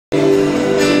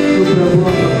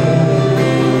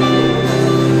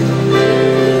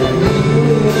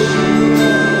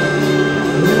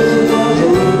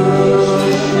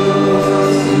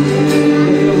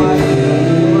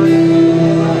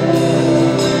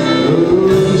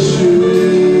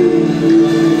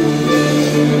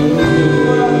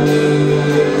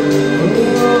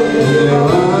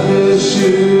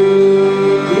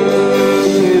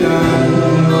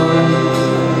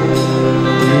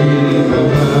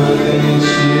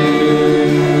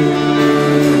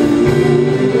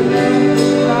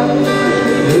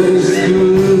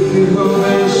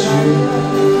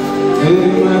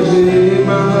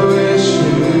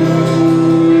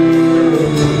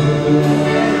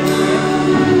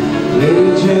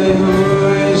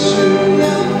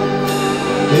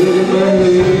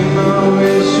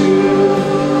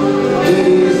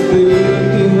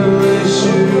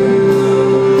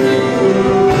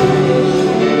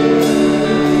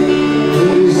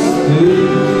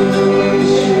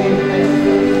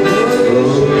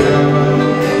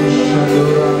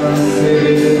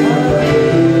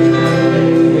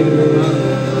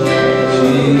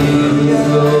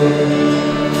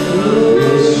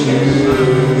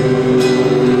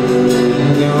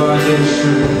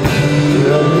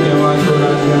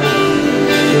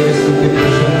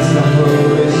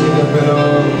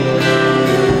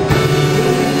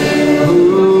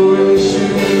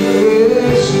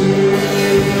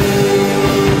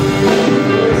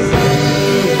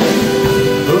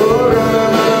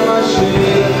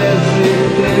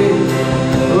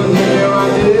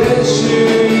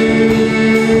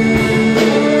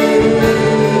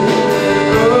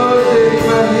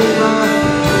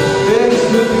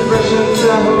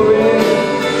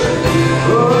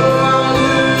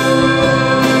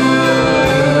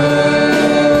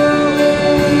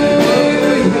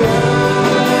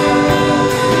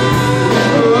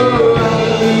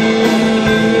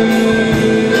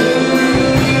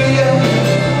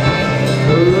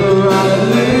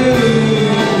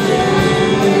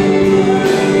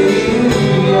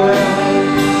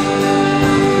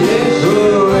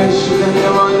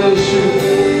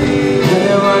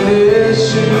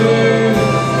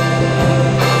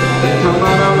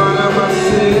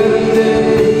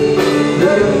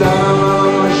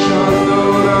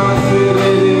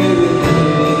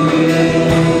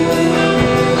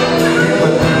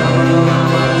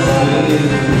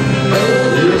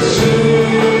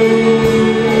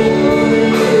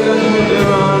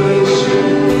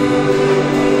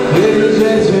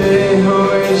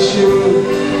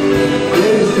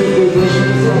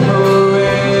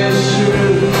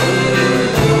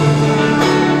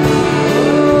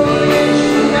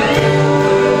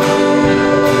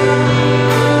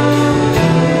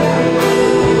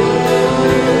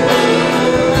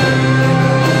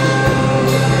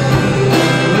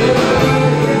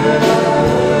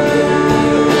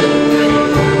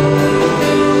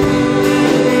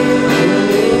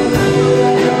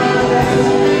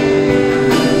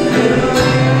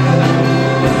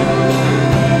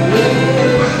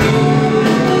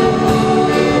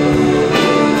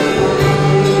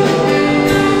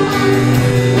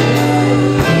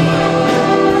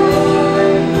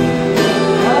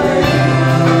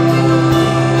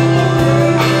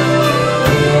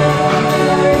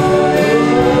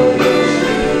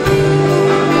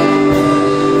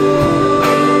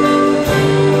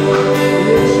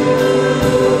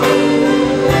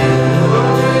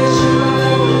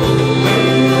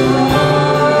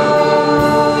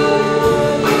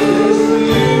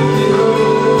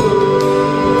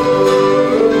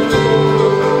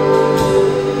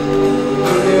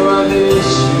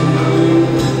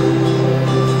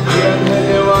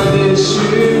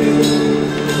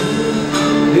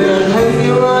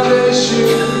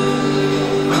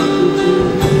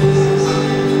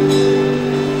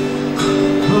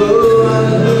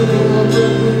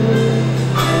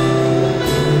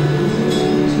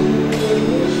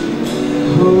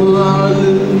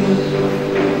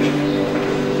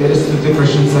तेरे स्तुति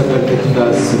प्रशंसा करते खुदा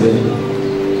सुबह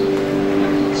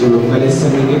जो लोग पहले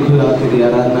समय के खुदा तेरी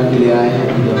आराधना के लिए आए हैं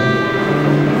खुदा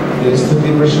तेरे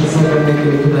स्तुति प्रशंसा करने के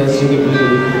लिए खुदा इसी के लिए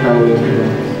इकट्ठा हुए खुदा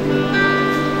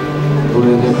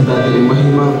बोले थे खुदा तेरी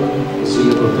महिमा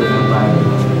इसीलिए को करना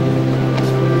पाएगा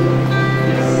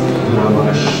रामा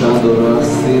शादोरा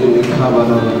सिर लिखा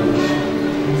बना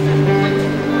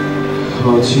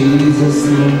Oh Jesus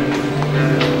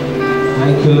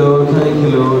thank you Lord, thank you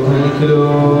Lord, thank you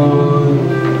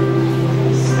Lord.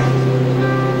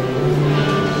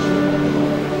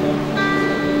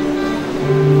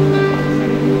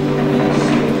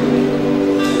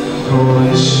 Oh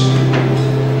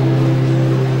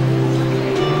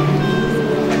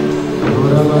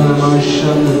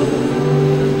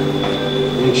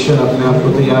एक क्षण अपने आप को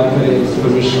तैयार करें इस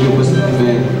परमेश्वर की उपस्थिति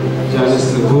में जाने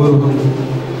से दूर हम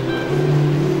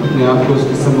अपने आप को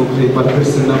उसके सम्मुख एक बार फिर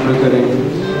से नम्र करें,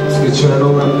 उसके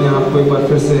चरणों में अपने आप को एक बार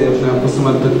फिर से अपने आप को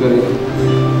समर्पित करें।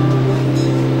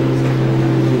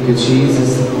 Thank you,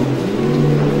 Jesus.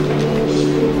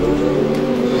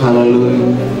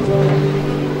 Hallelujah.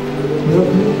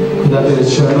 खुदा तेरे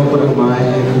चरणों पर हम आए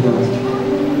हैं खुदा,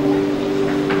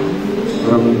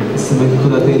 और हम इस समय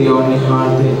खुदा तेरी ओर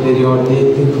निहारते, तेरी ओर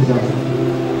देखते खुदा,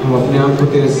 हम अपने आप को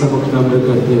तेरे सम्मुख नम्र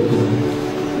करते हैं खुदा,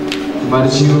 हमारे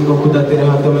जीवन को खुदा तेरे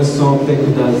हाथों में सौंपते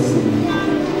खुदा इस समय।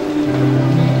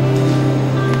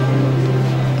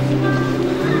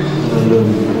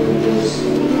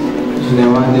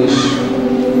 धन्यवाद यीशु,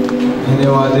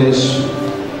 धन्यवाद यीशु,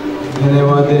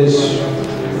 धन्यवाद यीशु,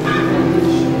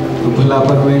 तू भला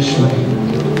परमेश्वर है।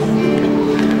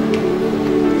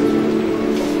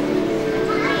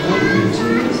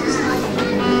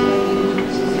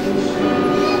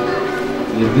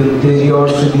 ये दिन तेरी ओर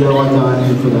से दिया हुआ दान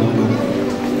है खुदा हमारा।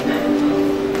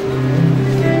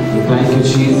 Thank you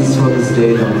Jesus for this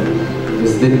day Lord,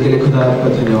 इस दिन के लिए खुदा आपका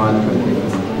धन्यवाद करते हैं।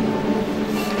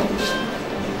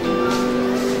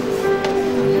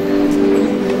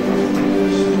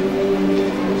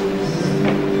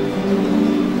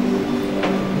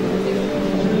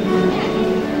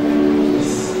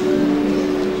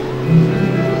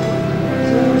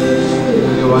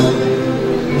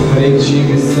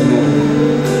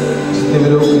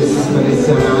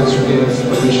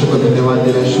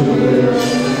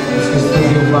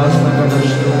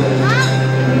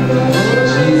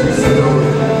 Jesus,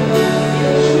 Lord.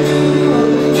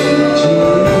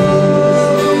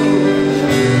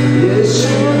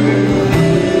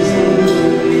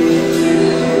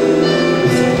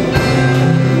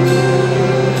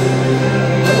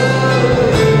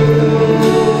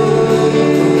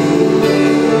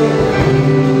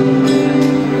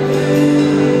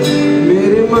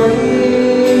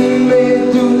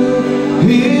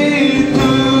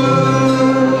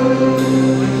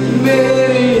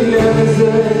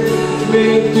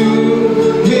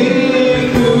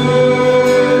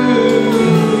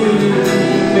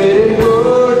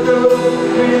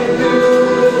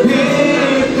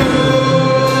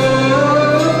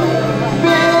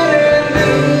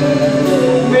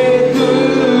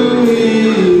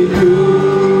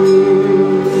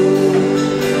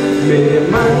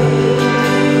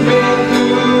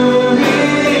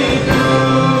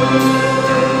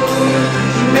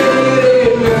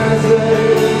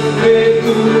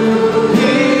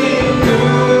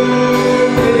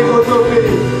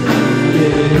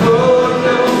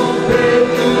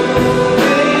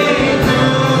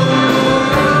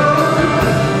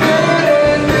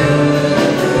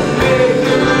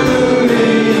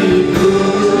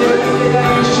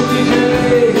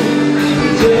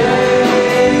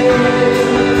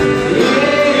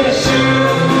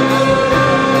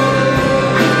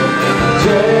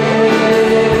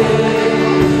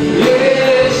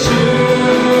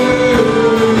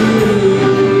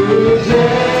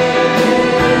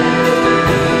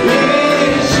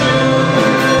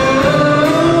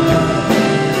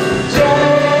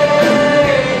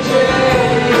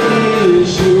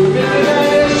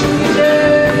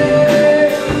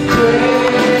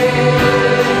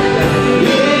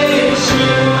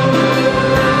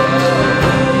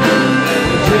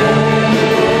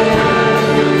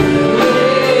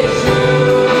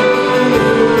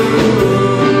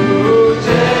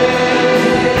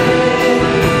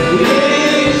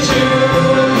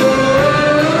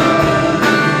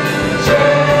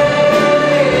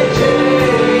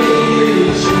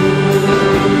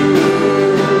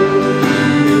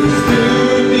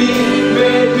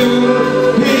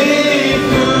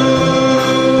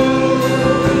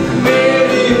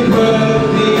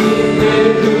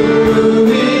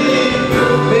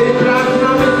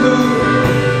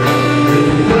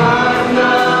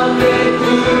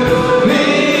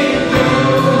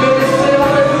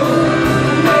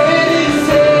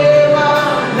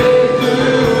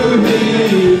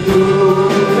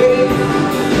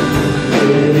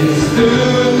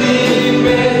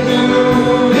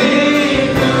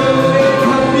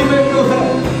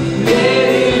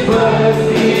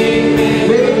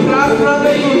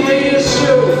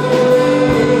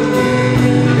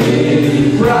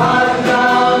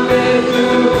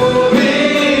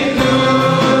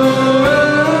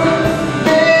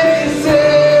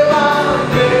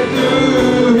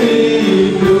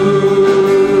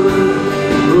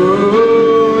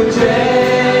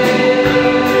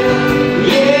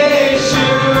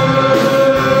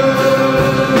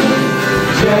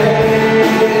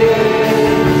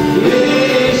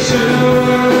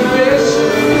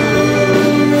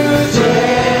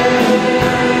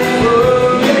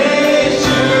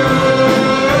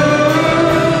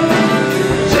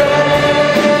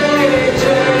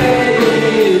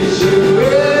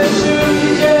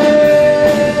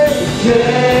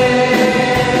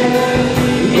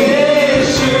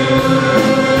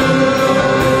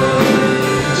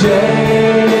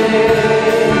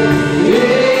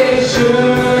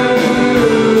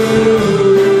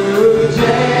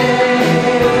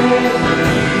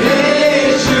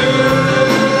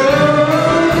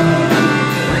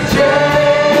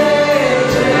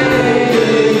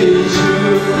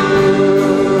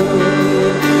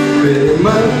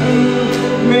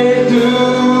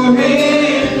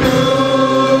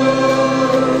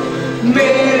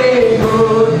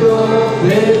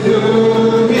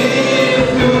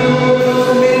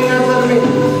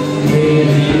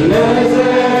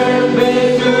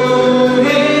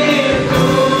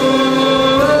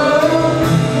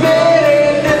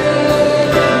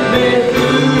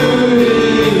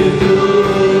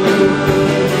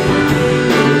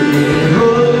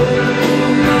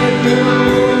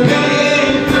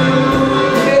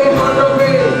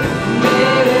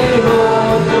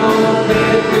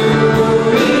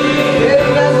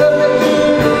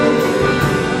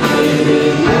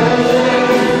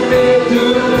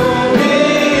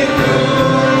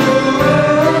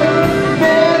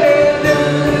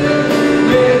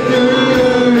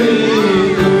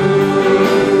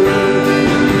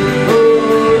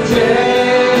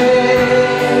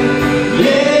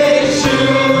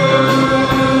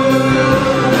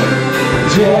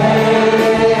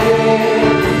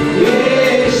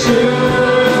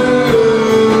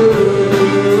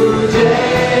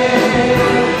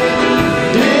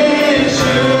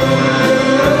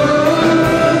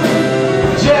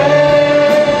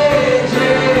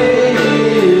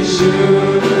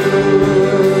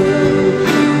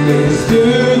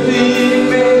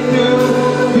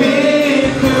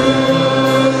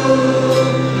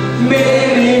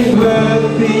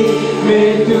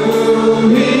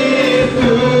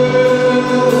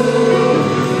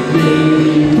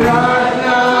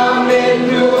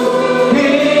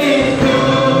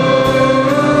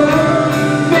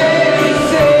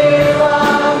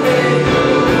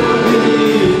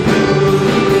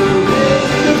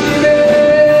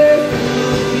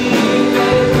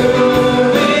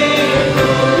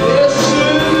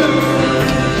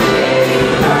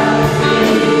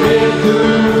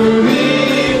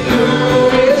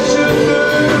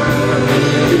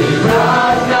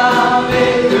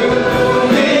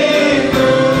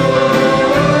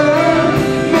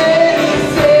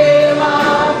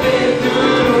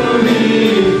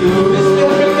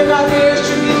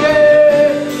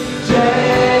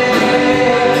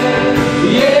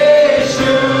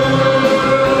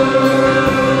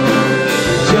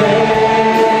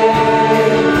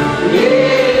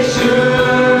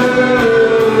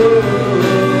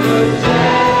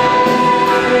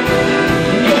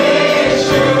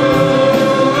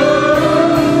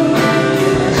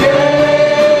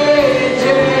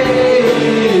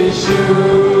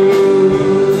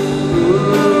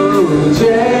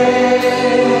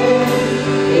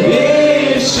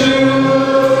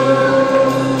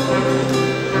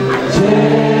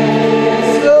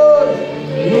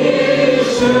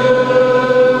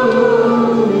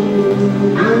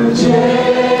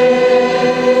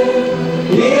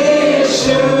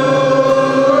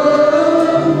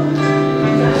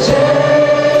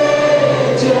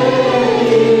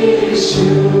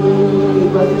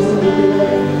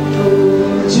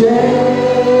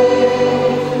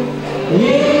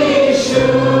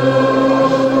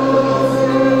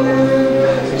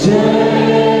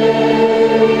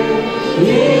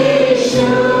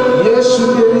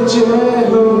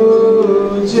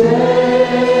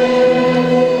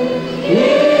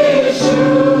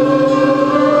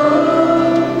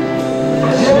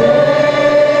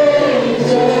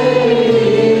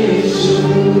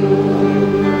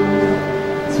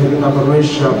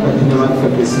 परमेश्वर आपका धन्यवाद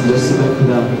करते सुंदर सुंदर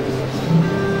खुदा,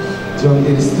 जो हम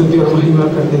तेरी स्तुति और महिमा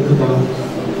करते खुदा,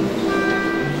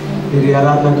 तेरी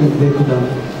आराधना करते खुदा।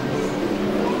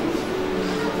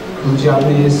 मुझे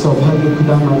आपने ये सौभाग्य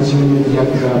खुदा हमारे जीवन में दिया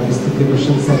खुदा, आपकी स्तुति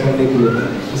प्रशंसा करने के लिए,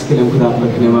 इसके लिए खुदा आपका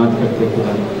धन्यवाद करते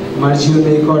खुदा। हमारे जीवन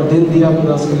में एक और दिन दिया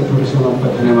खुदा, उसके लिए परमेश्वर आपका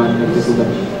धन्यवाद करते खुदा।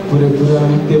 पूरे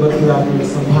हफ्ते भर खुदा आपने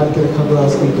संभाल के रखा खुदा,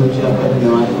 उसके लिए आपका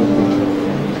धन्यवाद करते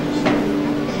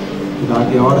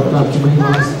आगे और अपना आपकी महिमा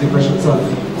स्तुति प्रशंसा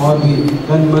और भी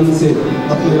तन मन से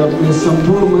अपने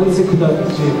संपूर्ण मन से खुदा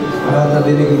तुझे आराधना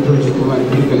देने के लिए जो तुम्हारी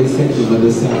पूरी कलीसिया की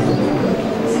मदद से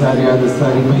सारी आदत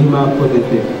सारी महिमा आपको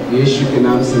देते यीशु के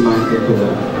नाम से मांगते खुदा,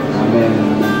 आमीन।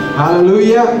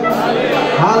 Hallelujah,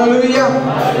 hallelujah.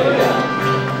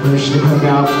 परमेश्वर घर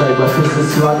में आपका एक बार फिर से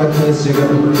स्वागत है। इस जगह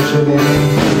पर परमेश्वर ने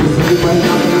सभी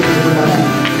महिमा बनाया,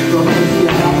 तो हम इसकी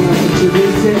आराधना सच्चे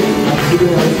दिल से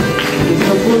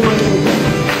संपूर्ण मन से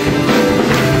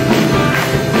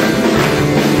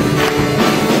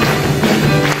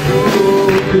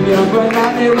दुनिया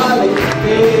बनाने वाले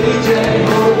तेरी जय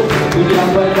हो, दुनिया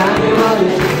बनाने वाले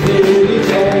तेरी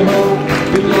जय हो,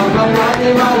 दुनिया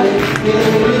बनाने वाले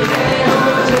तेरी जय हो,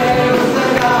 जय हो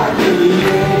सदा के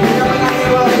लिए।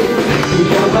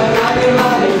 दुनिया बनाने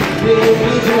वाले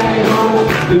तेरी जय हो,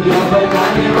 दुनिया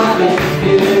बनाने वाले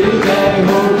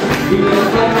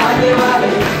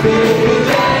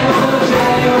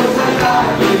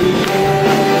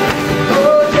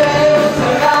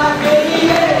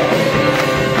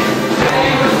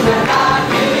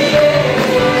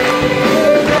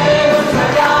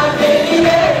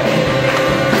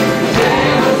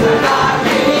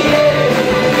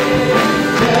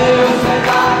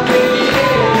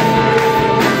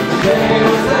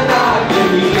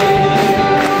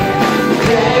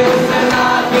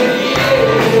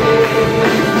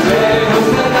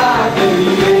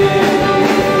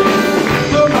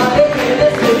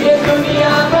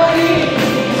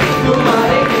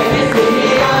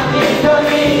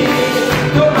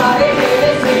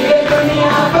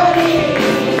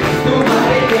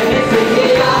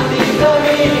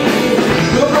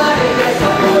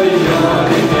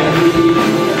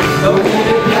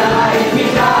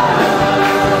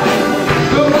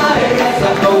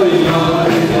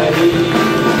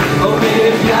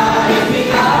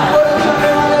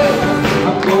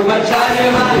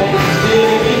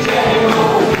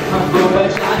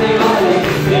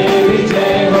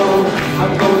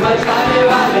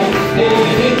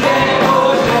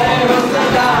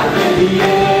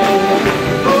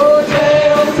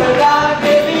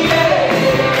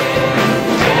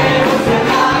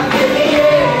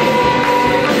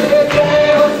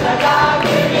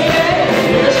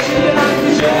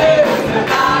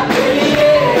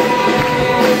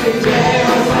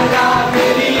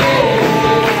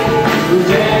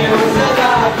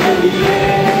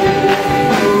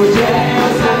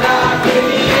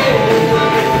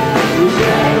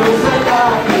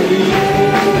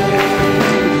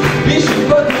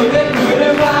तूने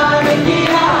कुर्बान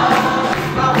किया,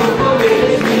 पापों को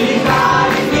मेरे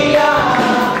स्वीकार किया।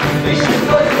 यीशु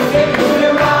को तूने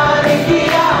कुर्बान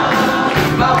किया,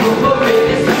 पापों को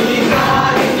मेरे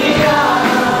स्वीकार किया।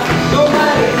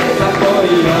 तुम्हारे जैसा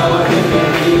कोई और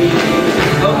नहीं,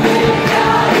 ओ मेरे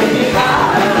प्यारे पिता।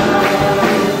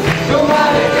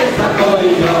 तुम्हारे जैसा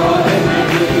कोई और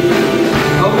नहीं,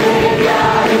 ओ मेरे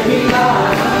प्यारे पिता।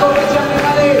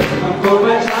 हमको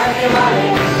बचाने वाले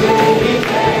तेरी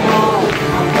जय हो,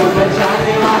 हमको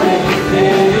बचाने वाले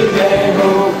तेरी जय हो,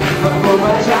 हमको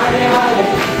बचाने वाले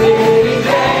तेरी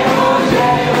जय हो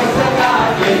सदा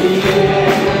के लिए,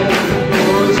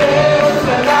 जय हो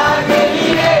सदा के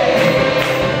लिए,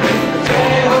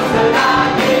 जय हो सदा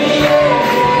के लिए,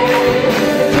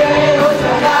 जय हो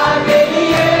सदा के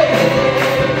लिए,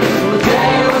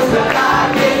 जय हो सदा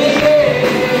के लिए,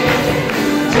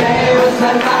 जय हो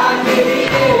सदा के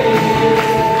लिए,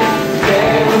 जय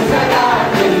हो सदा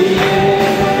के लिए,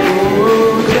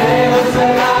 जय हो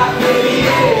सदा के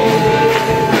लिए,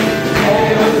 जय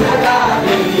हो सदा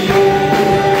के लिए।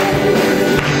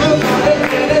 तुम्हारे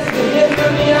कहने से ये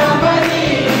दुनिया बनी,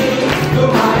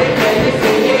 तुम्हारे कहने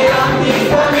से ये आंधी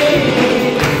थमी,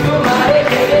 तुम्हारे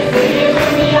कहने से ये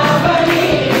दुनिया बनी,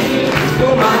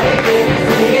 तुम्हारे कहने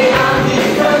से ये आंधी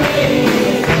थमी।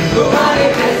 तुम्हारे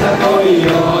जैसा कोई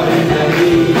और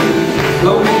नहीं,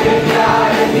 तो मेरे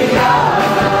प्यारे पिता।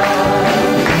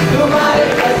 तुम्हारे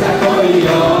जैसा कोई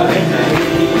और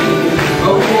नहीं,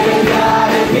 तो मेरे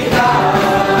प्यारे पिता।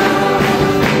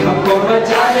 हमको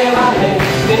बचाने वाले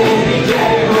तेरी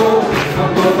जय हो,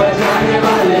 हमको बचाने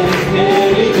वाले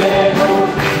तेरी जय हो,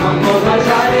 हमको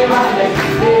बचाने वाले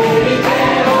तेरी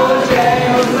जय हो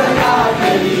सदा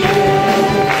के लिए,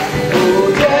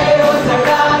 जय हो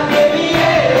सदा के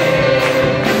लिए,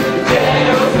 जय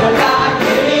हो सदा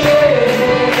के लिए,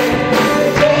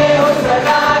 जय हो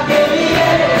सदा के लिए,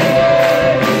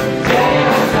 जय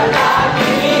हो सदा के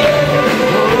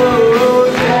लिए,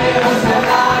 जय हो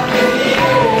सदा के लिए,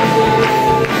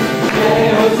 जय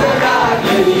हो सदा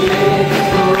के लिए,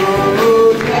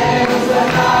 जय हो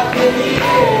सदा के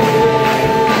लिए,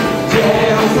 जय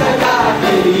हो सदा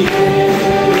के लिए।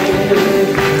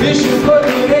 यीशु को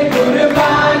तूने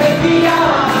कुर्बान किया,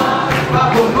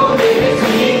 पापों को मेरे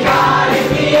स्वीकार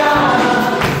किया।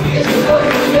 यीशु को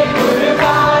तूने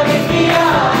कुर्बान किया,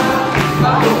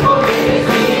 पापों को मेरे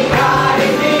स्वीकार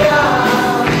किया।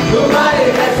 तुम्हारे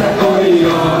जैसा कोई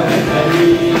और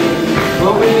नहीं,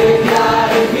 ओ मेरे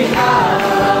प्यारे पिता।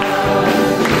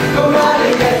 तुम्हारे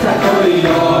जैसा कोई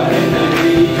और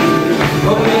नहीं,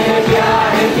 ओ मेरे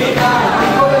प्यारे पिता।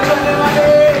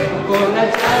 हमको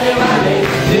नचाने वाले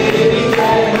तेरी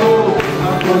जय हो,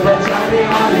 हमको बचाने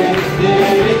वाले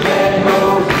तेरी जय हो,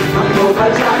 हमको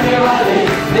बचाने वाले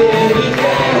तेरी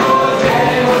जय हो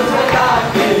सदा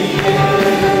के लिए,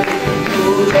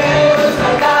 जय हो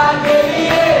सदा के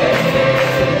लिए,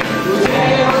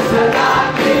 जय हो सदा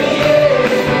के लिए,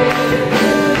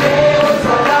 जय हो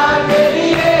सदा के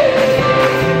लिए,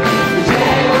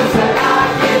 जय हो सदा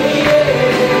के लिए,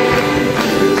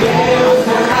 जय हो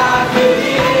सदा के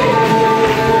लिए,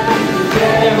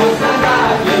 जय हो सदा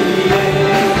के लिए, जय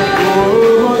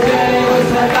हो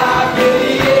सदा के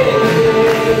लिए,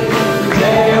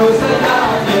 जय हो सदा के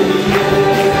लिए, जय हो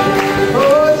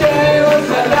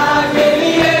सदा के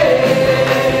लिए,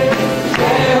 जय हो सदा के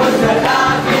लिए, जय हो सदा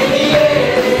के लिए,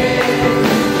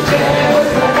 जय हो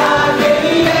सदा के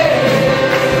लिए,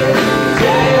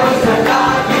 जय हो सदा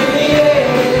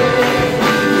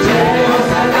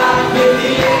के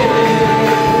लिए,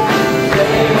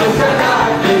 जय हो सदा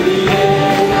के लिए,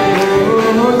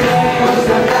 जय हो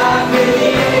सदा के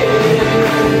लिए,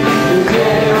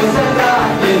 जय हो सदा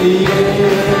के लिए।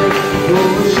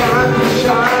 शांति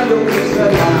शालों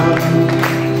सलाम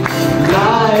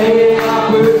लाए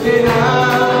आपके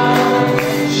नाम,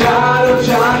 शालों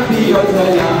शांति और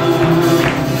सलाम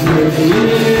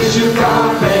यीशु का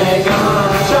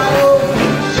पैगाम। शालों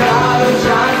शालों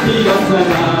शांति और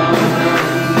सलाम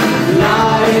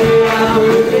लाए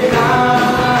आपके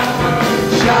नाम,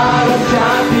 शालों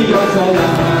शांति और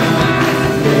सलाम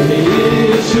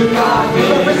यीशु का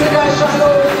पैगाम।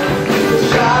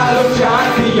 शालों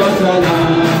शांति और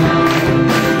सलाम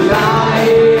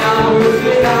लाए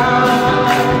आपके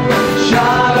नाम,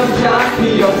 शालों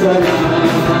शांति और सलाम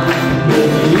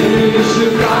यीशु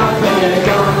का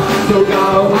पैगाम। तो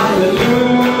गाओ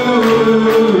हालेलुया,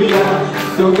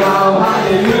 तो गाओ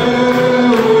हालेलुया,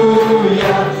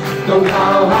 तो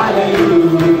गाओ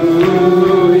हालेलुया,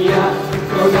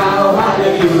 तो गाओ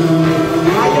हालेलुया।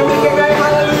 आइए मिलके गाएं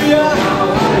हालेलुया,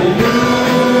 हालेलुया,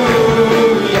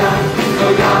 तो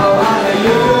गाओ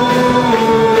हालेलुया,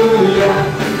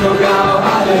 तो गाओ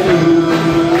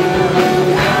hallelujah.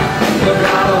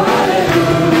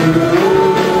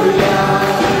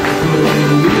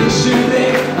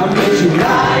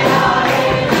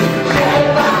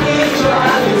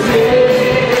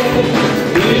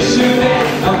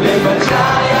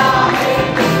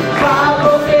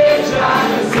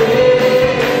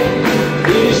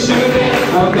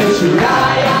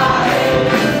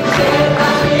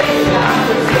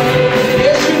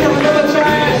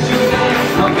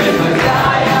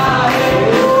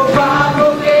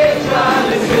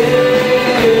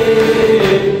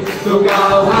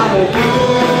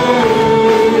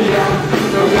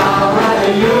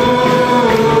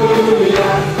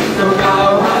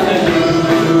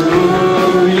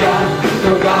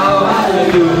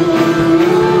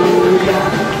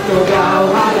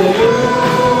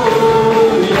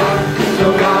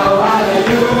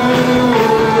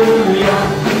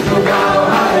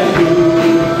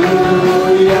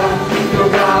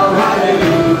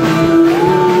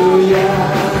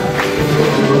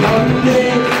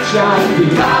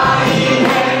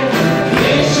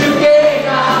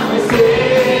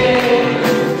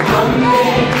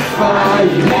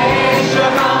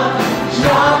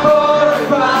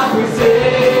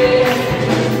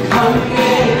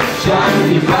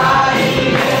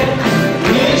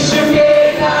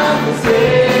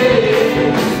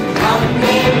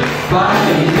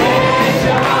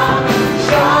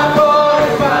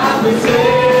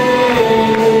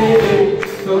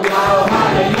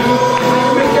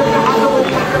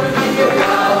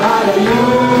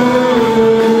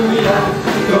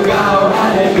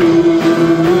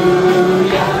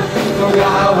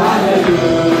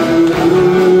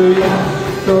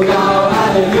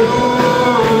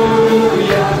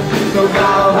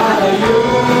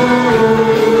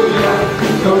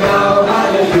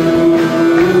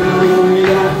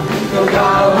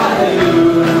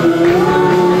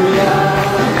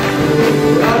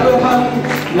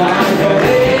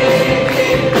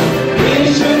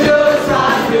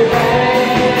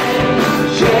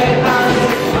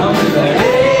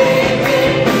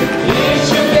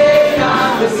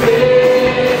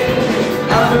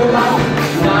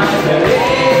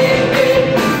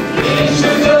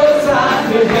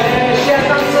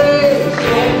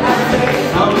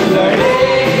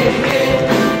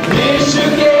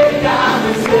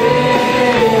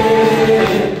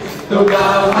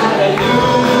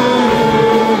 hallelujah,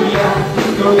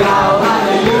 go down,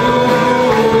 hallelujah,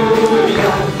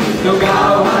 go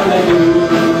down,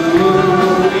 hallelujah,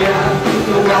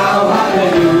 go down,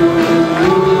 hallelujah,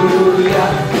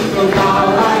 go down,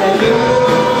 hallelujah,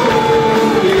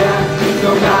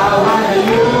 go down,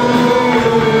 hallelujah,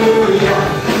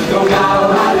 go down,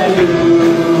 hallelujah,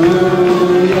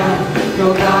 go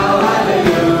down,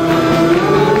 hallelujah.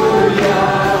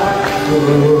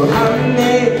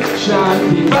 हमने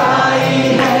शांति पाई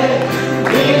है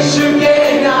यीशु के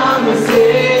नाम से,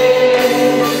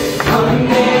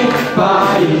 हमने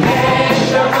पाई है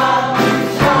क्षमा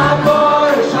पाप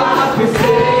और शाप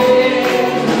से,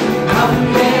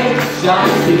 हमने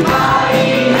शांति पाई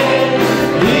है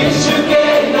यीशु के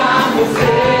नाम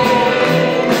से,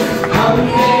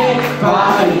 हमने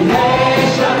पाई है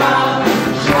क्षमा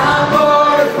शाप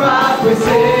और पाप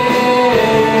से।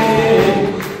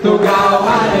 तो गाओ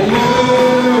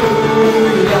हालेलुया,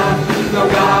 तो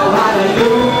गाओ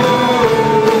हालेलुया,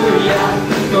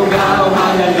 तो गाओ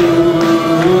हालेलुया,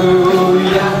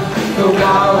 तो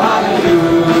गाओ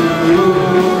हालेलुया,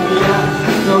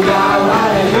 तो गाओ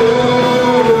हालेलुया,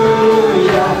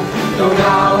 तो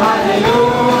गाओ हालेलुया,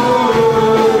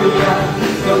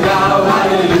 तो गाओ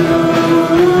हालेलुया,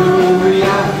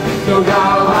 तो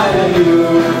गाओ हालेलुया,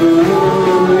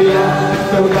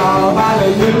 तो गाओ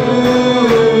हालेलुया,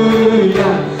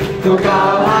 तो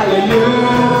गाओ हालेलुया।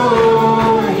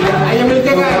 आइए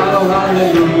मिलके गाएं। तो गाओ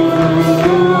हालेलुया,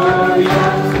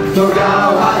 तो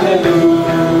गाओ हालेलुया,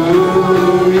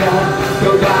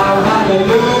 तो गाओ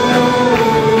हालेलुया,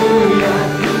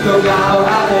 तो गाओ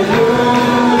हालेलुया,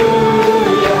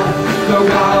 तो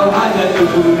गाओ हालेलुया,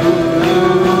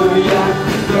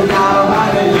 तो गाओ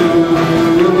हालेलुया,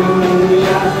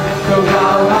 तो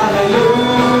गाओ हालेलुया,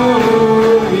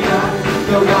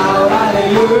 तो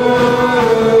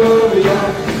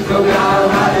गाओ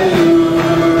हालेलुया,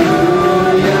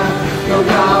 तो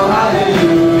गाओ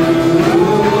hallelujah.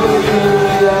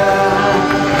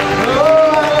 Oh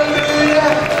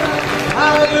hallelujah,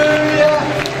 hallelujah,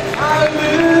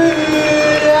 hallelujah,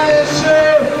 यीशु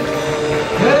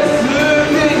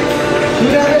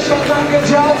मेरे शैतान के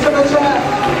जाल से बचाया,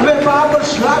 हमें पाप और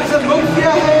श्राप से मुक्त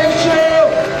किया है यीशु,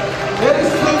 तेरी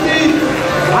स्तुति।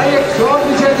 आइए एक जोर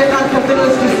की जय जयकार करते हुए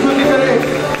उसकी स्तुति करें।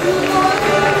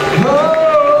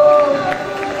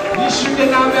 यीशु के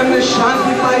नाम में हमने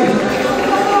शांति पाई,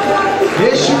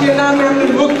 यीशु के नाम में हमने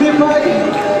मुक्ति पाई।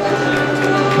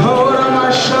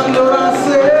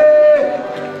 से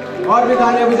और भी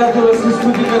गाने बजाते हुए उसकी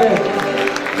स्तुति करें,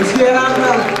 इसकी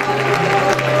आराधना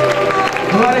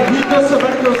हमारे गीतों से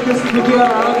बढ़कर उसकी स्तुति और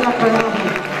आराधना करना है।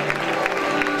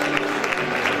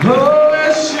 हो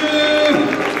यीशु,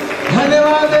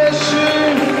 धन्यवाद यीशु,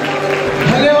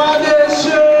 धन्यवाद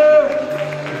यीशु।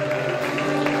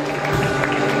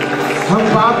 हम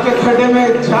पाप के खड्डे में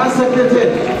जा सकते थे,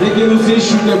 लेकिन उस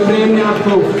यीशु के प्रेम ने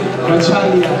आपको बचा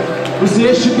लिया। उस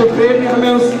यीशु के प्रेम ने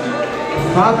हमें उस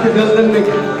पाप के दलदल में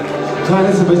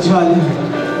जाने से बचा लिया।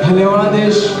 धन्यवाद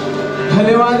यीशु,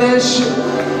 धन्यवाद यीशु,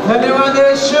 धन्यवाद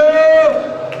यीशु।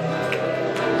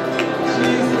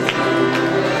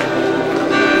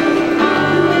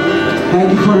 Thank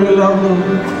you for your love, Lord.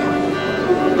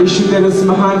 यीशु तेरे उस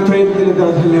महान प्रेम के लिए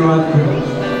धन्यवाद करो।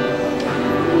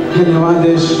 धन्यवाद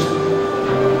यीशु।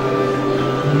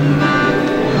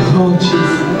 Oh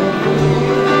Jesus।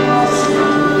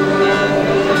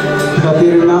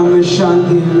 तेरे नाम में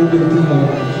शांति हमें मिलती है,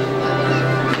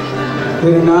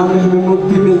 तेरे नाम में हमें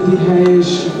मुक्ति मिलती है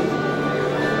यीशु।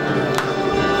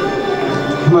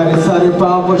 हमारे सारे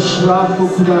पाप और श्राप को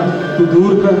खुदा तू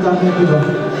दूर करता है खुदा।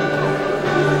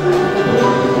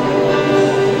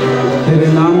 तेरे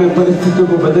नाम में परिस्थितियों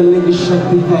को बदलने की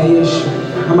शक्ति है यीशु,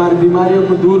 हमारी बीमारियों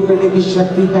को दूर करने की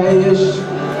शक्ति है यीशु,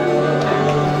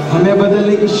 हमें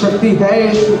बदलने की शक्ति है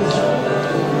यीशु।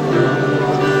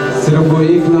 सिर्फ वो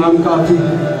एक नाम काफी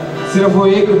है, सिर्फ वो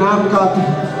एक नाम काफी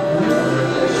है।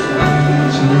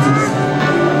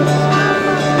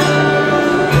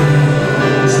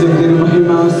 इसलिए तेरी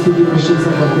महिमा उसकी भी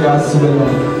प्रशंसा करते आज सुबह,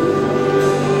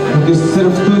 क्योंकि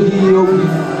सिर्फ तू ही योग्य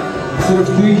है, सिर्फ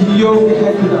तू ही योग्य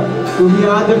है खुदा। तू ही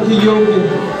आदर की योग्य है,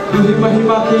 तू ही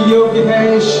महिमा के योग्य है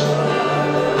यीशु।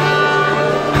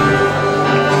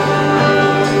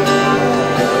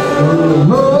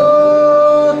 हो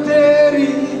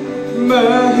तेरी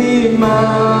महिमा,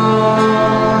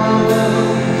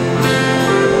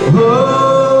 हो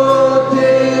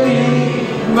तेरी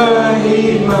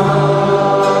महिमा।